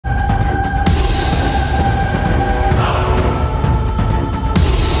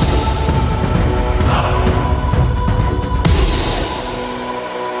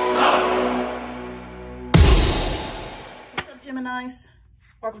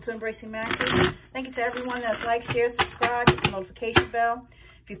Welcome to Embracing Mactress. Thank you to everyone that's liked, shared, subscribed, hit the notification bell.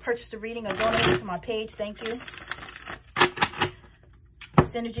 If you purchased a reading or donated to my page, thank you.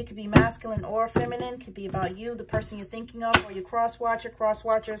 This energy could be masculine or feminine. Could be about you, the person you're thinking of, or your cross-watcher,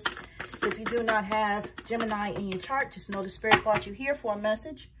 cross-watchers. If you do not have Gemini in your chart, just know the Spirit brought you here for a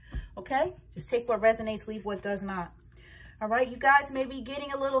message. Okay? Just take what resonates, leave what does not. All right? You guys may be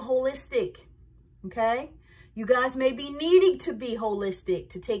getting a little holistic. Okay? You guys may be needing to be holistic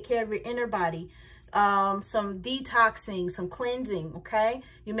to take care of your inner body. Some detoxing, some cleansing, okay?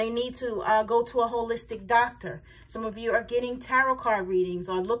 You may need to go to a holistic doctor. Some of you are getting tarot card readings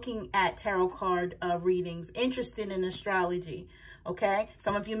or looking at tarot card readings, interested in astrology, okay?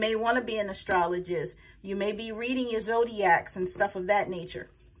 Some of you may want to be an astrologist. You may be reading your zodiacs and stuff of that nature,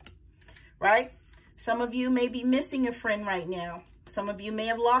 right? Some of you may be missing a friend right now. Some of you may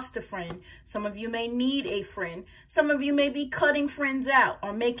have lost a friend. Some of you may need a friend. Some of you may be cutting friends out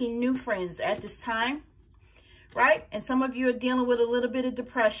or making new friends at this time, right? And some of you are dealing with a little bit of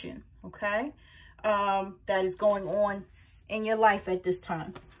depression, okay? That is going on in your life at this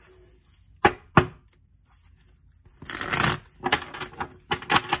time.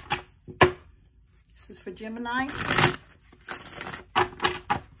 This is for Gemini.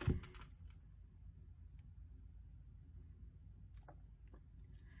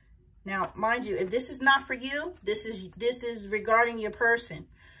 Now, mind you, if this is not for you, this is regarding your person.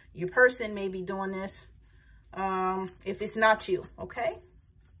 Your person may be doing this if it's not you, okay?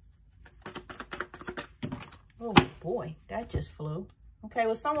 Oh, boy, that just flew. Okay,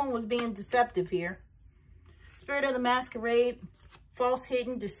 well, someone was being deceptive here. Spirit of the masquerade, false,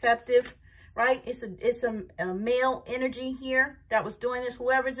 hidden, deceptive, right? It's a male energy here that was doing this.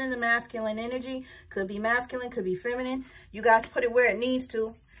 Whoever's in the masculine energy, could be masculine, could be feminine. You guys put it where it needs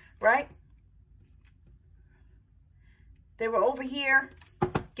to. Right? They were over here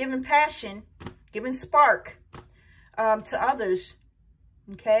giving passion, giving spark to others.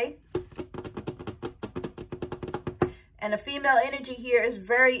 Okay? And the female energy here is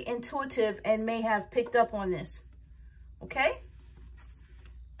very intuitive and may have picked up on this. Okay?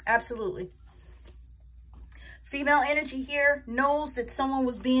 Absolutely. Female energy here knows that someone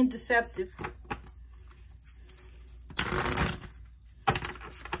was being deceptive.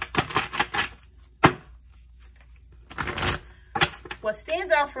 What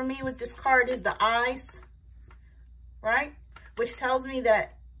stands out for me with this card is the eyes, right? Which tells me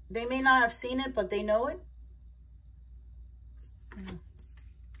that they may not have seen it, but they know it.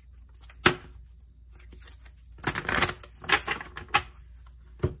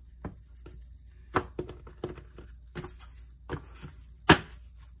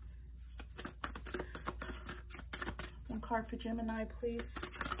 One card for Gemini, please.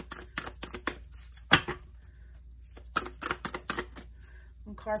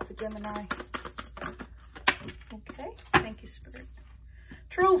 Card for Gemini. Okay, thank you, Spirit.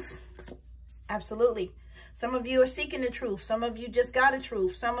 Truth. Absolutely. Some of you are seeking the truth. Some of you just got a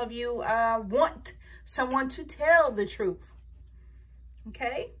truth. Some of you want someone to tell the truth.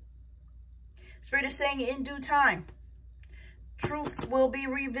 Okay? Spirit is saying in due time, truth will be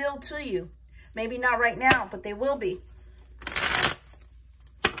revealed to you. Maybe not right now, but they will be.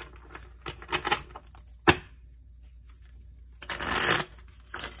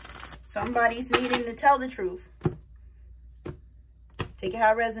 Somebody's needing to tell the truth. Take it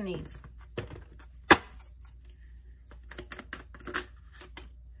how it resonates.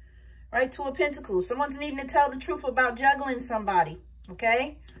 Right, Two of Pentacles. Someone's needing to tell the truth about juggling somebody.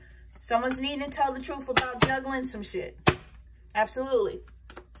 Okay? Someone's needing to tell the truth about juggling some shit. Absolutely.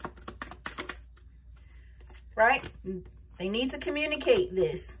 Right? They need to communicate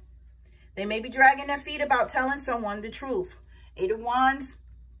this. They may be dragging their feet about telling someone the truth. Eight of Wands.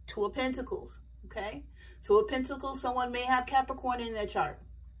 Two of Pentacles, okay? Two of Pentacles, someone may have Capricorn in their chart.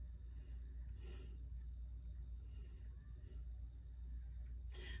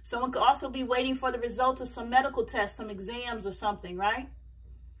 Someone could also be waiting for the results of some medical tests, some exams or something, right?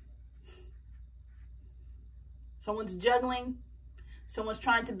 Someone's juggling. Someone's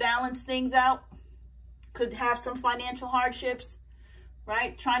trying to balance things out. Could have some financial hardships,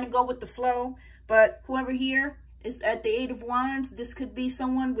 right? Trying to go with the flow. But whoever here is at the Eight of Wands, this could be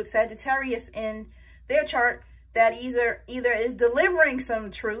someone with Sagittarius in their chart that either is delivering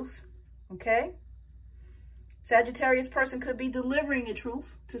some truth, okay? Sagittarius person could be delivering a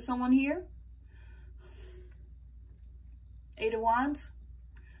truth to someone here. Eight of Wands,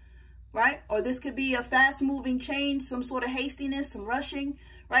 right? Or this could be a fast-moving change, some sort of hastiness, some rushing,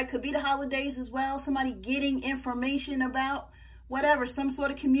 right? Could be the holidays as well. Somebody getting information about whatever, some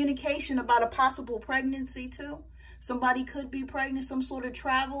sort of communication about a possible pregnancy too. Somebody could be pregnant, some sort of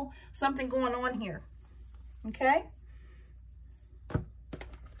travel, something going on here. Okay?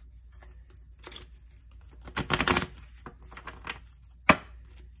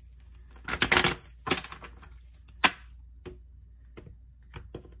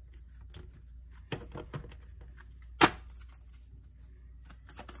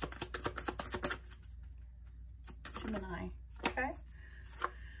 Gemini. Okay?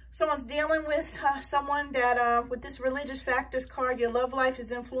 Someone's dealing with someone that, with this religious factors card, your love life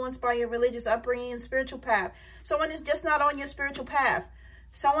is influenced by your religious upbringing and spiritual path. Someone is just not on your spiritual path.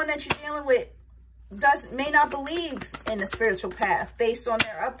 Someone that you're dealing with may not believe in the spiritual path based on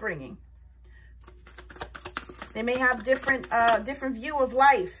their upbringing. They may have different view of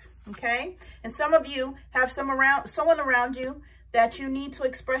life, okay? And some of you have someone around you that you need to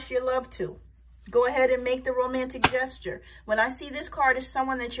express your love to. Go ahead and make the romantic gesture. When I see this card, it's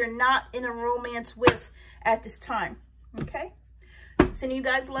someone that you're not in a romance with at this time. Okay? Sending you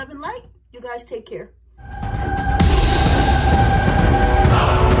guys love and light. You guys take care.